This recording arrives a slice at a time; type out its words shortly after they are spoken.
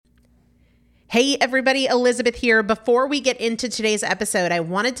Hey everybody, Elizabeth here. Before we get into today's episode, I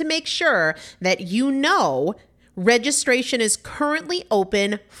wanted to make sure that you know registration is currently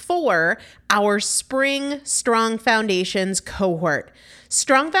open for our Spring Strong Foundations cohort.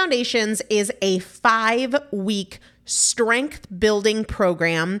 Strong Foundations is a 5-week strength building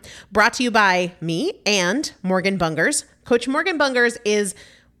program brought to you by me and Morgan Bungers. Coach Morgan Bungers is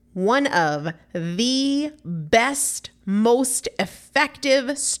one of the best, most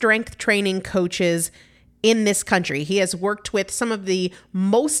effective strength training coaches in this country. He has worked with some of the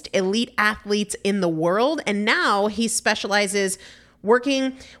most elite athletes in the world, and now he specializes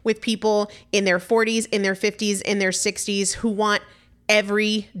working with people in their 40s, in their 50s, in their 60s who want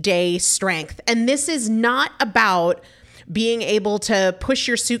everyday strength. And this is not about being able to push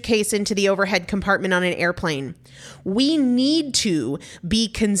your suitcase into the overhead compartment on an airplane. We need to be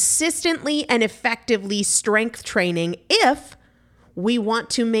consistently and effectively strength training if we want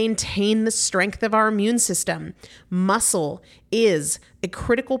to maintain the strength of our immune system. Muscle is a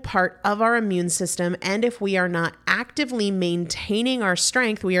critical part of our immune system, and if we are not actively maintaining our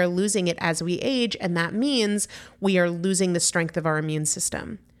strength, we are losing it as we age, and that means we are losing the strength of our immune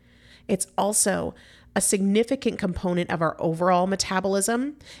system. It's also a significant component of our overall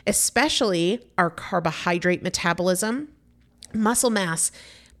metabolism, especially our carbohydrate metabolism. Muscle mass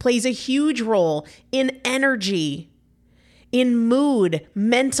plays a huge role in energy, in mood,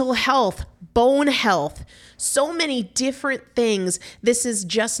 mental health, bone health, so many different things. This is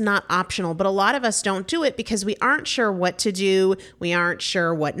just not optional, but a lot of us don't do it because we aren't sure what to do. We aren't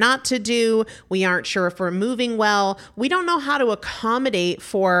sure what not to do. We aren't sure if we're moving well. We don't know how to accommodate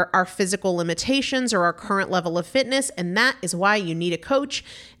for our physical limitations or our current level of fitness, and that is why you need a coach,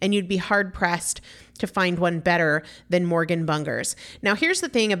 and you'd be hard-pressed to find one better than Morgan Bungers. Now, here's the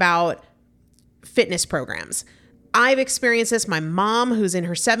thing about fitness programs. I've experienced this. My mom, who's in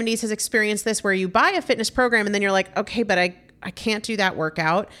her 70s, has experienced this, where you buy a fitness program and then you're like, okay, but I can't do that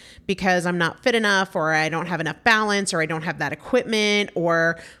workout because I'm not fit enough, or I don't have enough balance, or I don't have that equipment,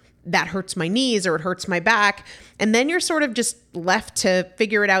 or that hurts my knees, or it hurts my back. And then you're sort of just left to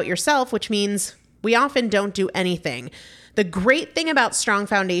figure it out yourself, which means we often don't do anything. The great thing about Strong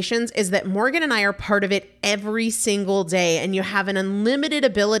Foundations is that Morgan and I are part of it every single day, and you have an unlimited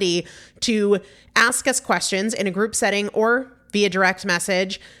ability to ask us questions in a group setting or via direct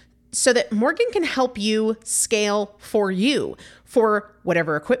message so that Morgan can help you scale for you, for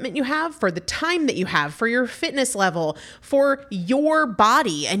whatever equipment you have, for the time that you have, for your fitness level, for your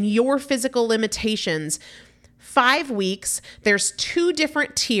body and your physical limitations. 5 weeks, there's 2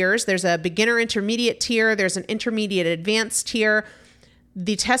 different tiers. There's a beginner intermediate tier. There's an intermediate advanced tier.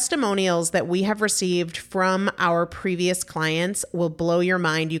 The testimonials that we have received from our previous clients will blow your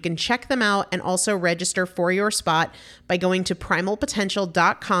mind. You can check them out and also register for your spot by going to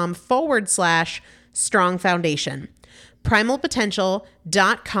primalpotential.com/strong foundation.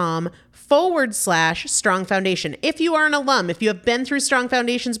 primalpotential.com/strong foundation. If you are an alum, if you have been through Strong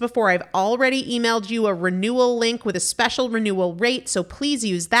Foundations before, I've already emailed you a renewal link with a special renewal rate, so please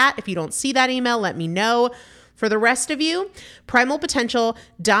use that. If you don't see that email, let me know. For the rest of you,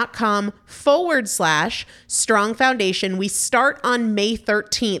 primalpotential.com/strong foundation. We start on May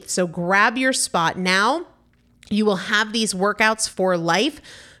 13th, so grab your spot now. You will have these workouts for life.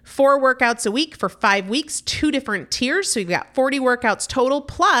 4 workouts a week for 5 weeks, 2 different tiers. So you've got 40 workouts total.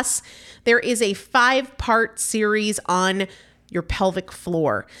 Plus, there is a 5-part series on your pelvic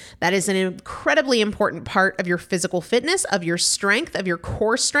floor. That is an incredibly important part of your physical fitness, of your strength, of your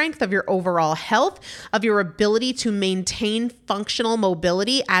core strength, of your overall health, of your ability to maintain functional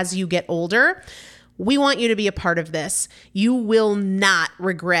mobility as you get older. We want you to be a part of this. You will not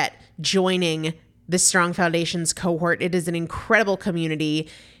regret joining the Strong Foundations cohort. It is an incredible community.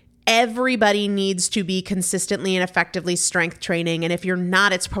 Everybody needs to be consistently and effectively strength training. And if you're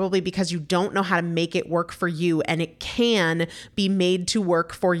not, it's probably because you don't know how to make it work for you. And it can be made to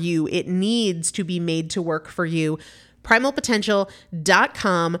work for you. It needs to be made to work for you.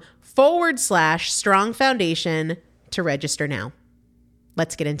 primalpotential.com/strong foundation to register now.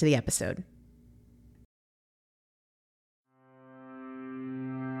 Let's get into the episode.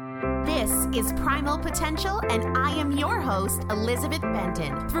 This is Primal Potential, and I am your host, Elizabeth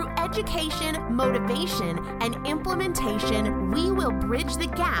Benton. Through education, motivation, and implementation, we will bridge the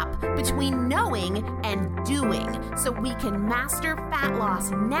gap between knowing and doing so we can master fat loss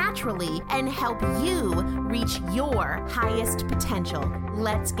naturally and help you reach your highest potential.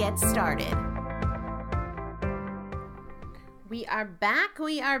 Let's get started. We are back,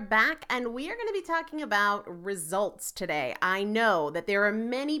 and we are going to be talking about results today. I know that there are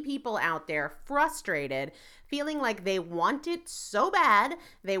many people out there frustrated, feeling like they want it so bad,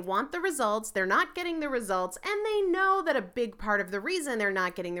 they want the results, they're not getting the results, and they know that a big part of the reason they're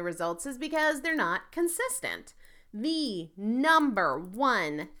not getting the results is because they're not consistent. The number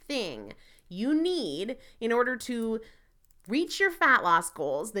one thing you need in order to reach your fat loss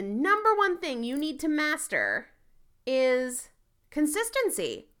goals, the number one thing you need to master is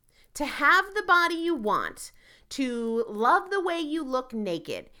consistency. To have the body you want, to love the way you look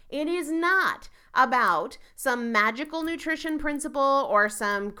naked. It is not about some magical nutrition principle or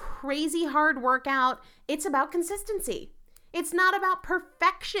some crazy hard workout. It's about consistency. It's not about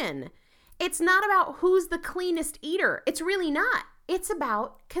perfection. It's not about who's the cleanest eater. It's really not. It's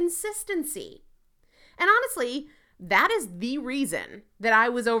about consistency. And honestly, that is the reason that I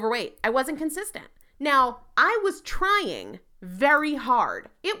was overweight. I wasn't consistent. Now, I was trying very hard.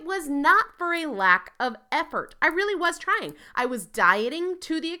 It was not for a lack of effort. I really was trying. I was dieting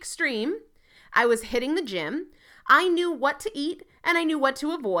to the extreme. I was hitting the gym. I knew what to eat and I knew what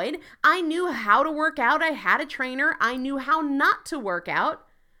to avoid. I knew how to work out. I had a trainer. I knew how not to work out,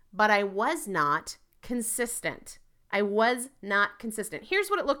 but I was not consistent. Here's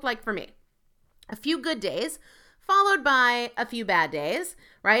what it looked like for me. A few good days followed by a few bad days,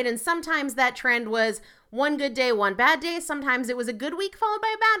 right? And sometimes that trend was one good day, one bad day. Sometimes it was a good week followed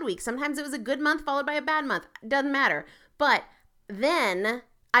by a bad week. Sometimes it was a good month followed by a bad month. Doesn't matter. But then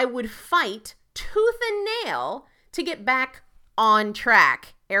I would fight tooth and nail to get back on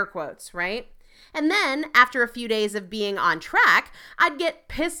track, air quotes, right? And then after a few days of being on track, I'd get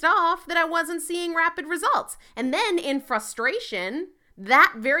pissed off that I wasn't seeing rapid results. And then in frustration,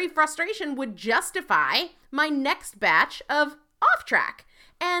 that very frustration would justify my next batch of off track.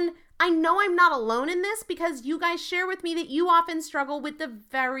 And I know I'm not alone in this because you guys share with me that you often struggle with the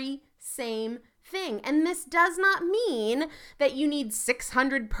very same thing. And this does not mean that you need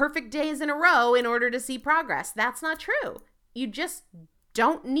 600 perfect days in a row in order to see progress. That's not true. You just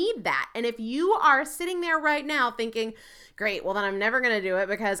don't need that. And if you are sitting there right now thinking, great, well then I'm never going to do it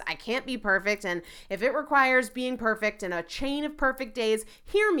because I can't be perfect. And if it requires being perfect and a chain of perfect days,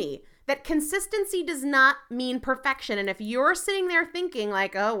 hear me. That consistency does not mean perfection. And if you're sitting there thinking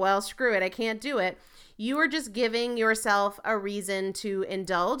like, oh, well, screw it, I can't do it, you are just giving yourself a reason to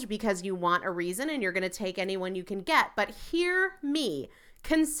indulge because you want a reason and you're going to take anyone you can get. But hear me.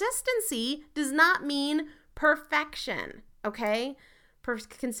 Consistency does not mean perfection, okay?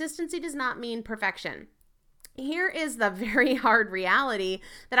 Consistency does not mean perfection. Here is the very hard reality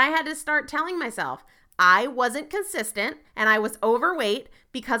that I had to start telling myself. I wasn't consistent and I was overweight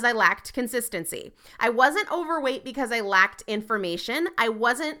because I lacked consistency. I wasn't overweight because I lacked information. I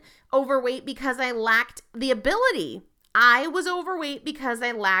wasn't overweight because I lacked the ability. I was overweight because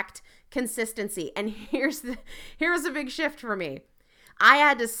I lacked consistency. And here's a big shift for me. I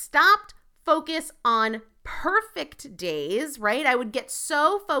had to stop focus on perfect days, right? I would get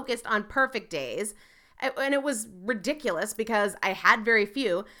so focused on perfect days. And it was ridiculous because I had very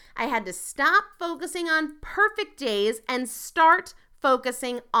few. I had to stop focusing on perfect days and start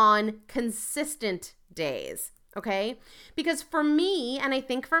focusing on consistent days, okay? Because for me, and I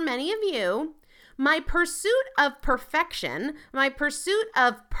think for many of you, my pursuit of perfection, my pursuit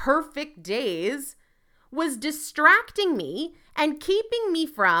of perfect days was distracting me and keeping me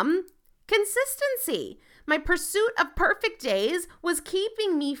from consistency. My pursuit of perfect days was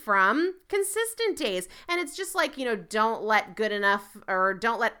keeping me from consistent days. And it's just like, don't let good enough or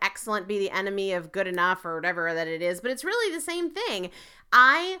don't let excellent be the enemy of good enough or whatever that it is. But it's really the same thing.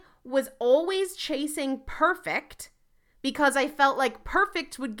 I was always chasing perfect because I felt like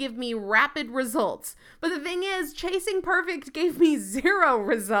perfect would give me rapid results. But the thing is, chasing perfect gave me 0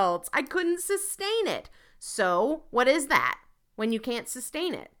 results. I couldn't sustain it. So what is that when you can't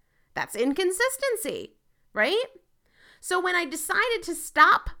sustain it? That's inconsistency. Right? So when I decided to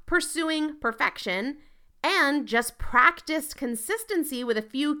stop pursuing perfection and just practice consistency with a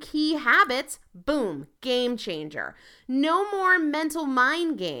few key habits, boom, game changer. No more mental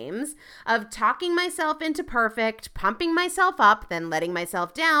mind games of talking myself into perfect, pumping myself up, then letting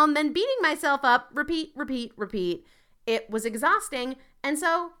myself down, then beating myself up, repeat. It was exhausting, and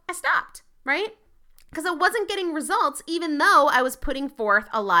so I stopped, right? Because I wasn't getting results even though I was putting forth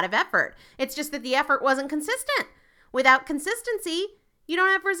a lot of effort. It's just that the effort wasn't consistent. Without consistency, you don't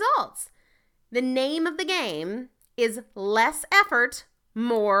have results. The name of the game is less effort,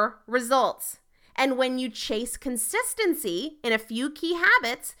 more results. And when you chase consistency in a few key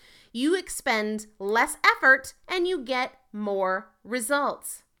habits, you expend less effort and you get more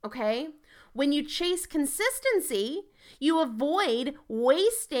results, okay? When you chase consistency, you avoid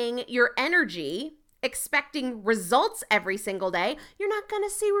wasting your energy expecting results every single day. You're not going to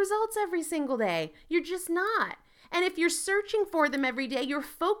see results every single day. You're just not. And if you're searching for them every day, your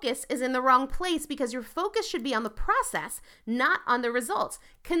focus is in the wrong place because your focus should be on the process, not on the results.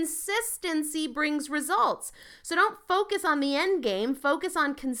 Consistency brings results. So don't focus on the end game, focus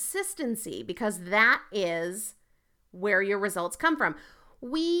on consistency because that is where your results come from.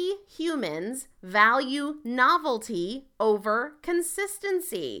 We humans value novelty over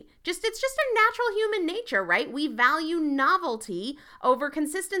consistency. It's just our natural human nature, right? We value novelty over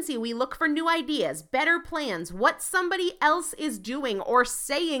consistency. We look for new ideas, better plans, what somebody else is doing or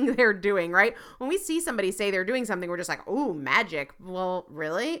saying they're doing, right? When we see somebody say they're doing something, we're just like, ooh, magic. Well,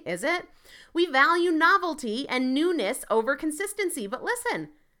 really? Is it? We value novelty and newness over consistency. But listen,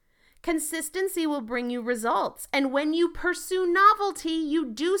 consistency will bring you results. And when you pursue novelty,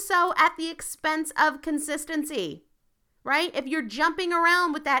 you do so at the expense of consistency, right? If you're jumping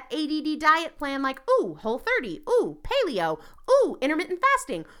around with that ADD diet plan like, ooh, Whole30, ooh, paleo, ooh, intermittent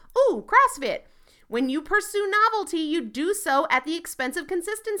fasting, ooh, CrossFit. When you pursue novelty, you do so at the expense of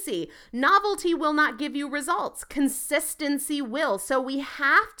consistency. Novelty will not give you results. Consistency will. So we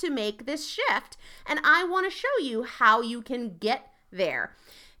have to make this shift. And I want to show you how you can get there.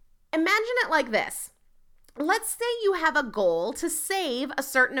 Imagine it like this. Let's say you have a goal to save a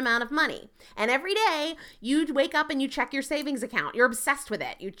certain amount of money. And every day you wake up and you check your savings account. You're obsessed with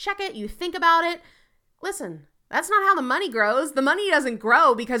it. You check it, you think about it. Listen, that's not how the money grows. The money doesn't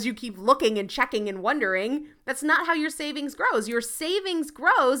grow because you keep looking and checking and wondering. That's not how your savings grows. Your savings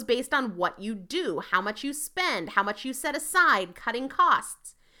grows based on what you do, how much you spend, how much you set aside, cutting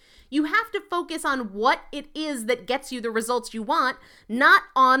costs. You have to focus on what it is that gets you the results you want, not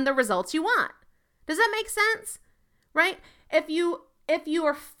on the results you want. Does that make sense? Right? If you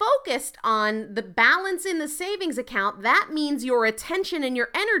are focused on the balance in the savings account, that means your attention and your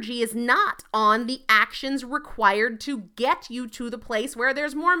energy is not on the actions required to get you to the place where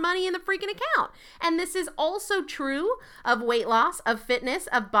there's more money in the freaking account. And this is also true of weight loss, of fitness,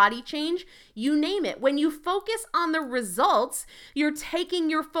 of body change, you name it. When you focus on the results, you're taking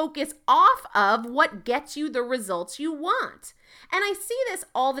your focus off of what gets you the results you want. And I see this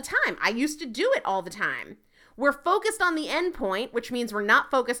all the time. I used to do it all the time. We're focused on the end point, which means we're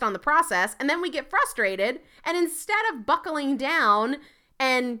not focused on the process, and then we get frustrated, and instead of buckling down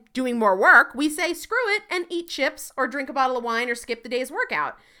and doing more work, we say, screw it, and eat chips or drink a bottle of wine or skip the day's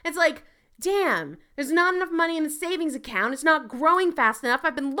workout. It's like, damn, there's not enough money in the savings account. It's not growing fast enough.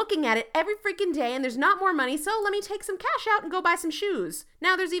 I've been looking at it every freaking day, and there's not more money, so let me take some cash out and go buy some shoes.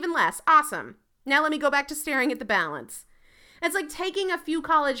 Now there's even less. Awesome. Now let me go back to staring at the balance. It's like taking a few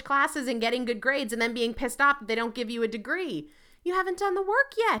college classes and getting good grades and then being pissed off that they don't give you a degree. You haven't done the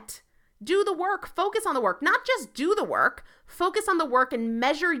work yet. Do the work. Focus on the work. Not just do the work. Focus on the work and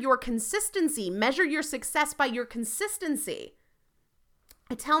measure your consistency. Measure your success by your consistency.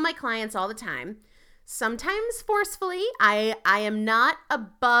 I tell my clients all the time, sometimes forcefully, I am not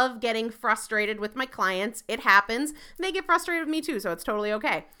above getting frustrated with my clients. It happens. They get frustrated with me too, so it's totally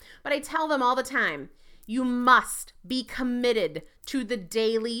okay. But I tell them all the time, you must be committed to the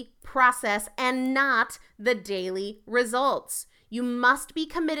daily process and not the daily results. You must be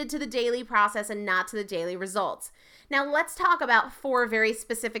committed to the daily process and not to the daily results. Now, let's talk about 4 very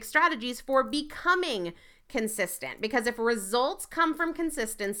specific strategies for becoming consistent. Because if results come from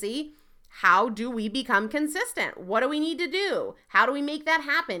consistency, how do we become consistent? What do we need to do? How do we make that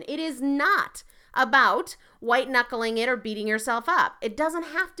happen? It is not about white knuckling it or beating yourself up. It doesn't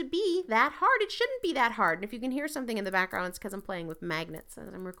have to be that hard. It shouldn't be that hard. And if you can hear something in the background, it's because I'm playing with magnets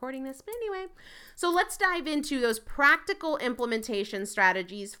as I'm recording this. But anyway, so let's dive into those practical implementation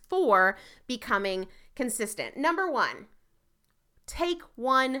strategies for becoming consistent. Number 1, take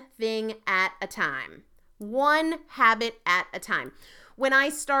one thing at a time. One habit at a time. When I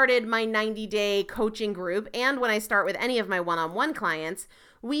started my 90-day coaching group and when I start with any of my one-on-one clients,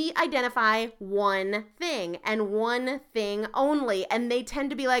 we identify one thing and one thing only. And they tend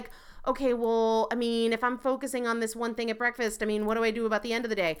to be like, okay, well, if I'm focusing on this one thing at breakfast, what do I do about the end of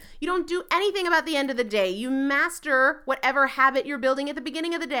the day? You don't do anything about the end of the day. You master whatever habit you're building at the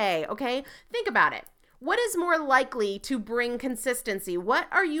beginning of the day, okay? Think about it. What is more likely to bring consistency? What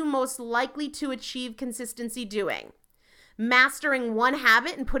are you most likely to achieve consistency doing? Mastering one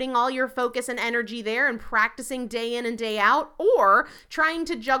habit and putting all your focus and energy there and practicing day in and day out, or trying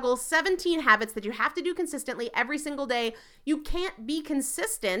to juggle 17 habits that you have to do consistently every single day. You can't be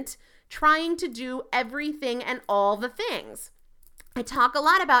consistent trying to do everything and all the things. I talk a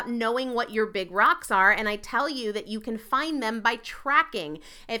lot about knowing what your big rocks are, and I tell you that you can find them by tracking.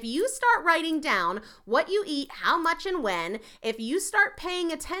 If you start writing down what you eat, how much and when, if you start paying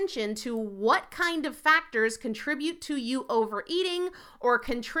attention to what kind of factors contribute to you overeating or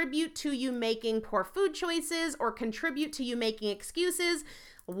contribute to you making poor food choices or contribute to you making excuses,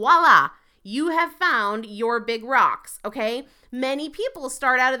 voila, you have found your big rocks, okay? Many people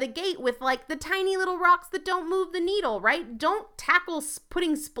start out of the gate with like the tiny little rocks that don't move the needle, right? Don't tackle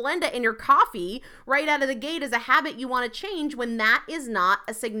putting Splenda in your coffee right out of the gate as a habit you want to change when that is not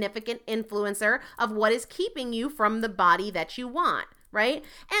a significant influencer of what is keeping you from the body that you want, right?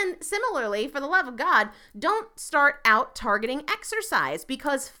 And similarly, for the love of God, don't start out targeting exercise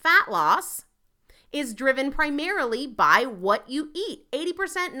because fat loss is driven primarily by what you eat.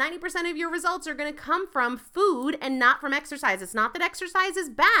 80%, 90% of your results are going to come from food and not from exercise. It's not that exercise is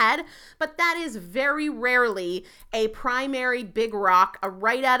bad, but that is very rarely a primary big rock, a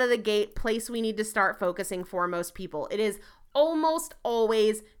right out of the gate place we need to start focusing for most people. It is almost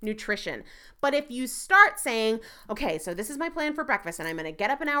always nutrition. But if you start saying, okay, so this is my plan for breakfast and I'm going to get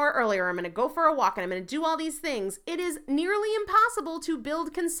up an hour earlier, I'm going to go for a walk and I'm going to do all these things, it is nearly impossible to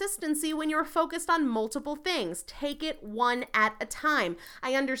build consistency when you're focused on multiple things. Take it one at a time.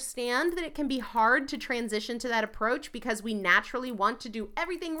 I understand that it can be hard to transition to that approach because we naturally want to do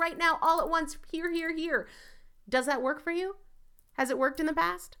everything right now all at once, here. Does that work for you? Has it worked in the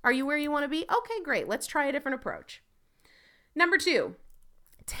past? Are you where you want to be? Okay, great. Let's try a different approach. Number 2,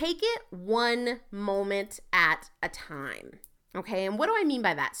 take it one moment at a time, okay? And what do I mean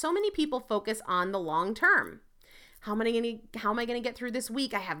by that? So many people focus on the long term. How am I going to get through this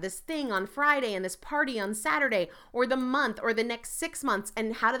week? I have this thing on Friday and this party on Saturday, or the month or the next 6 months.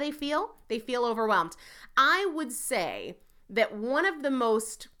 And how do they feel? They feel overwhelmed. I would say that one of the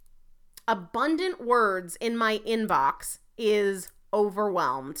most abundant words in my inbox is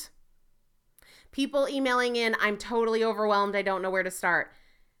overwhelmed. People emailing in, I'm totally overwhelmed. I don't know where to start.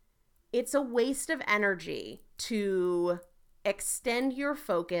 It's a waste of energy to extend your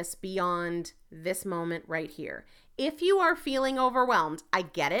focus beyond this moment right here. If you are feeling overwhelmed, I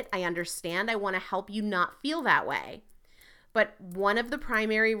get it. I understand. I want to help you not feel that way. But one of the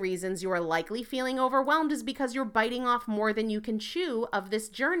primary reasons you are likely feeling overwhelmed is because you're biting off more than you can chew of this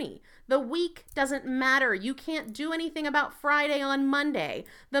journey. The week doesn't matter. You can't do anything about Friday on Monday.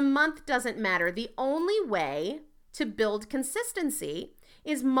 The month doesn't matter. The only way to build consistency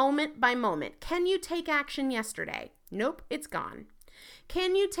is moment by moment. Can you take action yesterday? Nope, it's gone.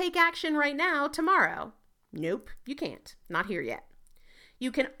 Can you take action right now, tomorrow? Nope, you can't. Not here yet.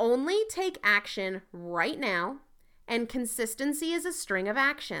 You can only take action right now, and consistency is a string of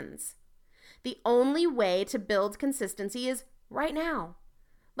actions. The only way to build consistency is right now.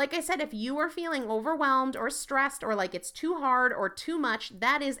 Like I said, if you are feeling overwhelmed or stressed or like it's too hard or too much,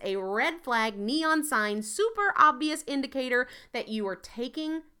 that is a red flag, neon sign, super obvious indicator that you are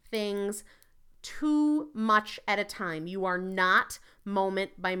taking things too much at a time. You are not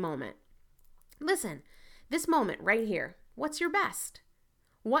moment by moment. Listen, this moment right here, what's your best?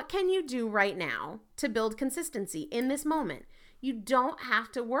 What can you do right now to build consistency in this moment? You don't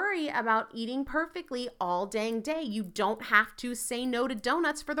have to worry about eating perfectly all dang day. You don't have to say no to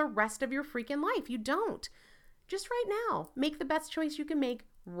donuts for the rest of your freaking life. You don't. Just right now. Make the best choice you can make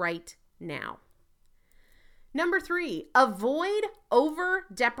right now. Number 3, avoid over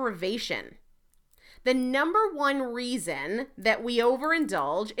deprivation. The number one reason that we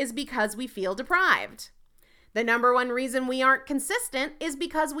overindulge is because we feel deprived. The number one reason we aren't consistent is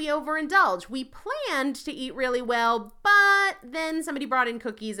because we overindulge. We planned to eat really well, but then somebody brought in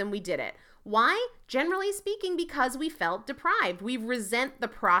cookies and we did it. Why? Generally speaking, because we felt deprived. We resent the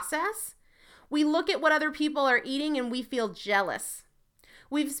process. We look at what other people are eating and we feel jealous.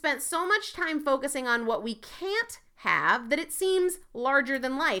 We've spent so much time focusing on what we can't have that it seems larger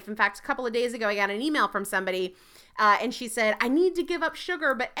than life. In fact, a couple of days ago, I got an email from somebody and she said, I need to give up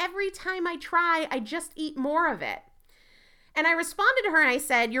sugar, but every time I try, I just eat more of it. And I responded to her and I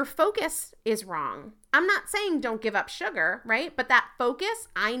said, your focus is wrong. I'm not saying don't give up sugar, right? But that focus,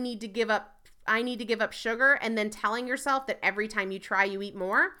 I need to give up sugar, and then telling yourself that every time you try, you eat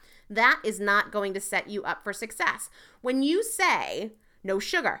more, that is not going to set you up for success. When you say, no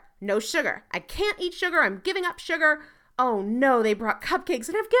sugar, I can't eat sugar, I'm giving up sugar. Oh no, they brought cupcakes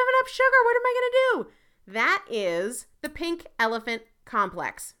and I've given up sugar. What am I going to do? That is the pink elephant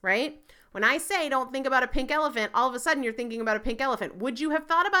complex, right? When I say don't think about a pink elephant, all of a sudden you're thinking about a pink elephant. Would you have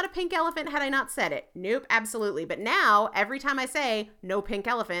thought about a pink elephant had I not said it? Nope, absolutely. But now, every time I say no pink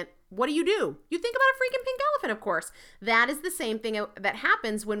elephant, what do? You think about a freaking pink elephant, of course. That is the same thing that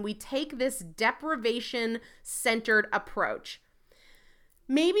happens when we take this deprivation-centered approach.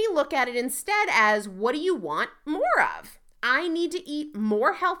 maybe look at it instead as, what do you want more of? I need to eat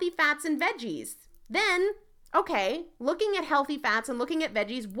more healthy fats and veggies. Then, okay, looking at healthy fats and looking at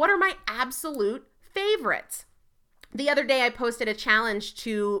veggies, what are my absolute favorites? The other day, I posted a challenge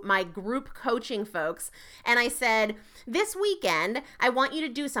to my group coaching folks, and I said, this weekend, I want you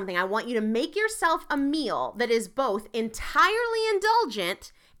to do something. I want you to make yourself a meal that is both entirely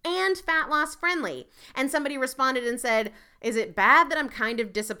indulgent and fat loss friendly. And somebody responded and said, is it bad that I'm kind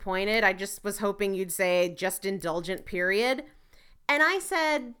of disappointed? I just was hoping you'd say just indulgent, period. And I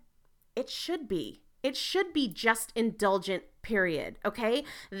said, it should be. It should be just indulgent, period, okay?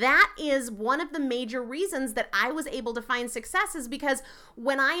 That is one of the major reasons that I was able to find success, is because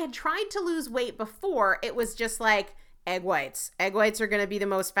when I had tried to lose weight before, it was just like egg whites. Egg whites are going to be the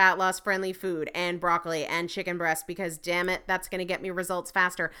most fat loss friendly food, and broccoli and chicken breast, because damn it, that's going to get me results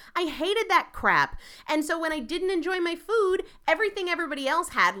faster. I hated that crap. And so when I didn't enjoy my food, everything everybody else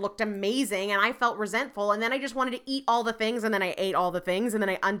had looked amazing and I felt resentful, and then I just wanted to eat all the things, and then I ate all the things, and then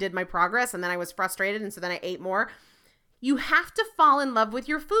I undid my progress, and then I was frustrated, and so then I ate more. You have to fall in love with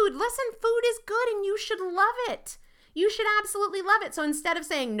your food. Listen, food is good and you should love it. You should absolutely love it. So instead of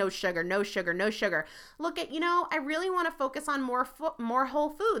saying no sugar, no sugar, no sugar, look at, I really want to focus on more whole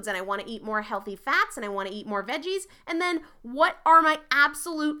foods, and I want to eat more healthy fats, and I want to eat more veggies. And then what are my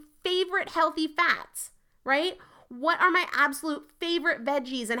absolute favorite healthy fats, right? What are my absolute favorite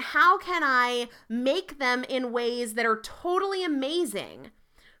veggies, and how can I make them in ways that are totally amazing?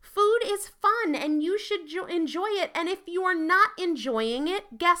 Food is fun and you should enjoy it. And if you are not enjoying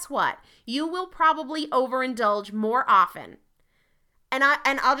it, guess what? You will probably overindulge more often. And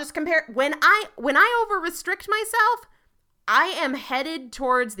I'll just compare, when I over restrict myself, I am headed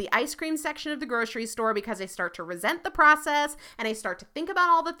towards the ice cream section of the grocery store, because I start to resent the process and I start to think about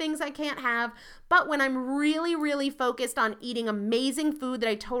all the things I can't have. But when I'm really, really focused on eating amazing food that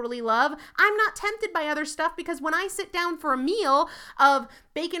I totally love, I'm not tempted by other stuff, because when I sit down for a meal of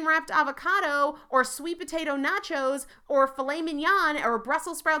bacon wrapped avocado or sweet potato nachos or filet mignon or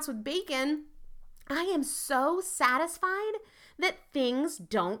Brussels sprouts with bacon, I am so satisfied that things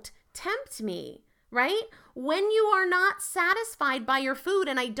don't tempt me. Right? When you are not satisfied by your food,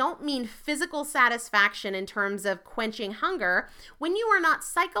 and I don't mean physical satisfaction in terms of quenching hunger, when you are not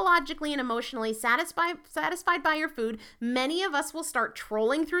psychologically and emotionally satisfied by your food, many of us will start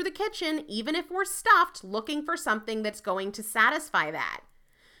trolling through the kitchen, even if we're stuffed, looking for something that's going to satisfy that.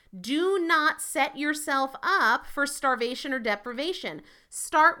 Do not set yourself up for starvation or deprivation.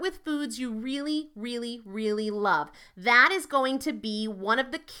 Start with foods you really, really, really love. That is going to be one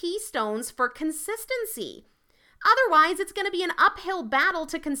of the keystones for consistency. Otherwise, it's going to be an uphill battle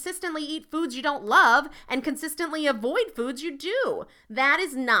to consistently eat foods you don't love and consistently avoid foods you do. That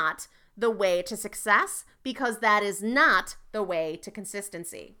is not the way to success, because that is not the way to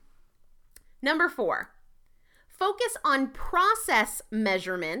consistency. Number 4. Focus on process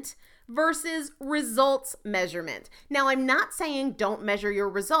measurement versus results measurement. Now, I'm not saying don't measure your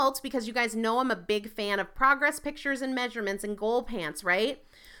results, because you guys know I'm a big fan of progress pictures and measurements and goal pants, right?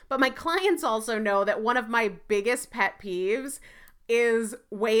 But my clients also know that one of my biggest pet peeves is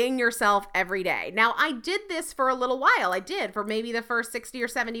weighing yourself every day. Now, I did this for a little while. I did for maybe the first 60 or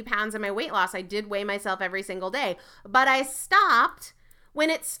 70 pounds of my weight loss. I did weigh myself every single day, but I stopped when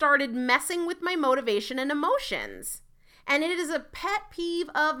it started messing with my motivation and emotions. And it is a pet peeve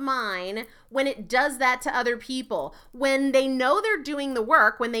of mine when it does that to other people. When they know they're doing the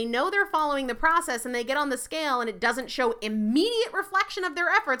work, when they know they're following the process, and they get on the scale and it doesn't show immediate reflection of their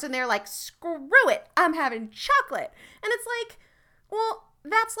efforts, and they're like, screw it, I'm having chocolate. And it's like, well,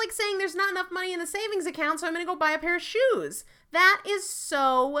 that's like saying there's not enough money in the savings account, so I'm going to go buy a pair of shoes. That is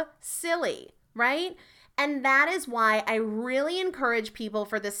so silly, right? And that is why I really encourage people,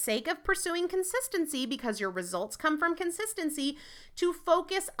 for the sake of pursuing consistency, because your results come from consistency, to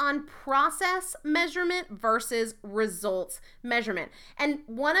focus on process measurement versus results measurement. And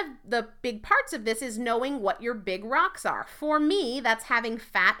one of the big parts of this is knowing what your big rocks are. For me, that's having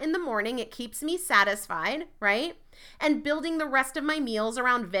fat in the morning. It keeps me satisfied, right? And building the rest of my meals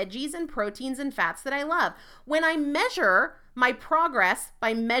around veggies and proteins and fats that I love. When I measure my progress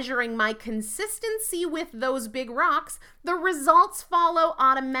by measuring my consistency with those big rocks, the results follow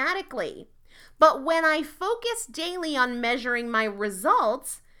automatically. But when I focus daily on measuring my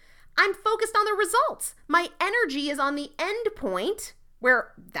results, I'm focused on the results. My energy is on the end point,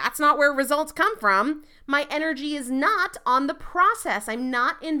 where that's not where results come from. My energy is not on the process. I'm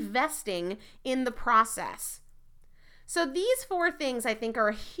not investing in the process. So these 4 things I think are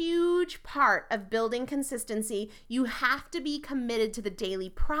a huge part of building consistency. You have to be committed to the daily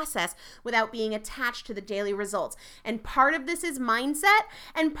process without being attached to the daily results. And part of this is mindset,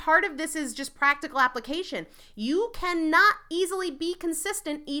 and part of this is just practical application. You cannot easily be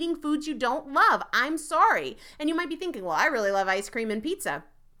consistent eating foods you don't love. I'm sorry. And you might be thinking, well, I really love ice cream and pizza.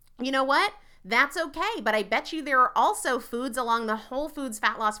 You know what? That's okay, but I bet you there are also foods along the whole foods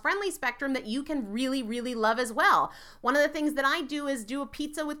fat loss friendly spectrum that you can really, really love as well. One of the things that I do is do a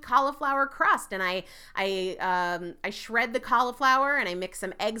pizza with cauliflower crust, and I shred the cauliflower and I mix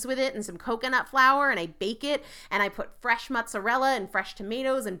some eggs with it and some coconut flour and I bake it and I put fresh mozzarella and fresh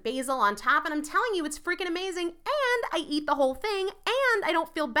tomatoes and basil on top, and I'm telling you, it's freaking amazing, and I eat the whole thing and I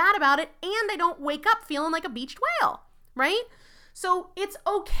don't feel bad about it and I don't wake up feeling like a beached whale, right? So it's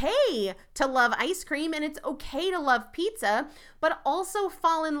okay to love ice cream and it's okay to love pizza, but also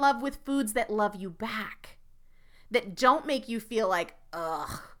fall in love with foods that love you back, that don't make you feel like,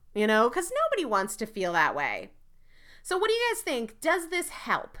 ugh, because nobody wants to feel that way. So what do you guys think? Does this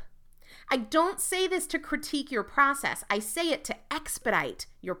help? I don't say this to critique your process. I say it to expedite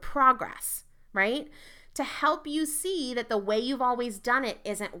your progress, right? To help you see that the way you've always done it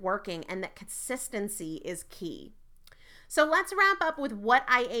isn't working and that consistency is key. So let's wrap up with what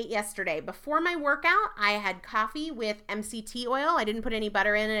I ate yesterday. Before my workout, I had coffee with MCT oil. I didn't put any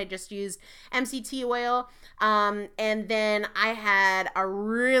butter in it. I just used MCT oil. And then I had a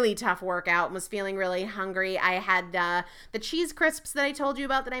really tough workout and was feeling really hungry. I had the cheese crisps that I told you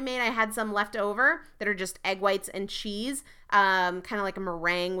about that I made. I had some left over that are just egg whites and cheese, kind of like a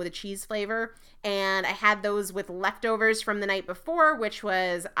meringue with a cheese flavor. And I had those with leftovers from the night before, which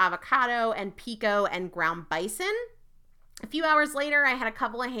was avocado and pico and ground bison. A few hours later, I had a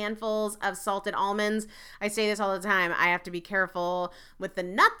couple of handfuls of salted almonds. I say this all the time. I have to be careful with the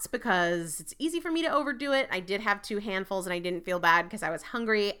nuts because it's easy for me to overdo it. I did have 2 handfuls and I didn't feel bad because I was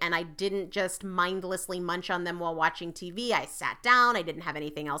hungry and I didn't just mindlessly munch on them while watching TV. I sat down. I didn't have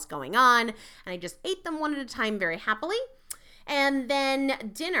anything else going on and I just ate them one at a time very happily. And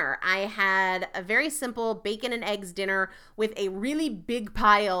then dinner, I had a very simple bacon and eggs dinner with a really big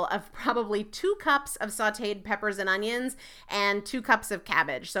pile of probably 2 cups of sauteed peppers and onions and 2 cups of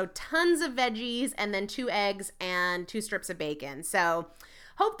cabbage. So tons of veggies and then 2 eggs and 2 strips of bacon. So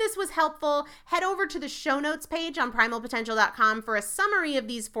hope this was helpful. Head over to the show notes page on primalpotential.com for a summary of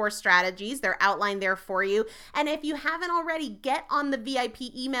these 4 strategies. They're outlined there for you. And if you haven't already, get on the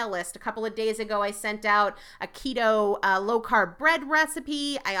VIP email list. A couple of days ago, I sent out a keto low-carb bread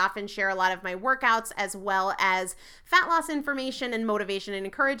recipe. I often share a lot of my workouts as well as fat loss information and motivation and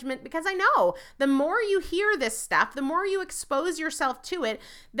encouragement, because I know the more you hear this stuff, the more you expose yourself to it,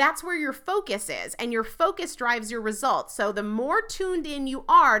 that's where your focus is, and your focus drives your results. So the more tuned in you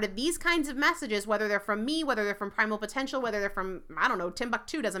are to these kinds of messages, whether they're from me, whether they're from Primal Potential, whether they're from,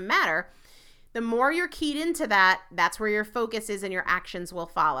 Timbuktu, doesn't matter. The more you're keyed into that, that's where your focus is and your actions will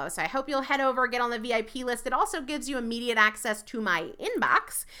follow. So I hope you'll head over, get on the VIP list. It also gives you immediate access to my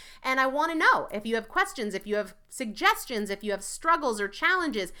inbox. And I want to know if you have questions, if you have suggestions, if you have struggles or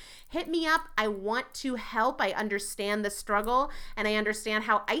challenges, hit me up. I want to help. I understand the struggle and I understand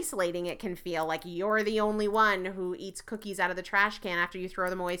how isolating it can feel. Like you're the only one who eats cookies out of the trash can after you throw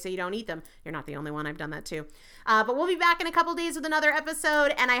them away so you don't eat them. You're not the only one. I've done that too. But we'll be back in a couple days with another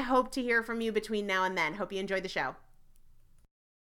episode, and I hope to hear from you between now and then. Hope you enjoyed the show.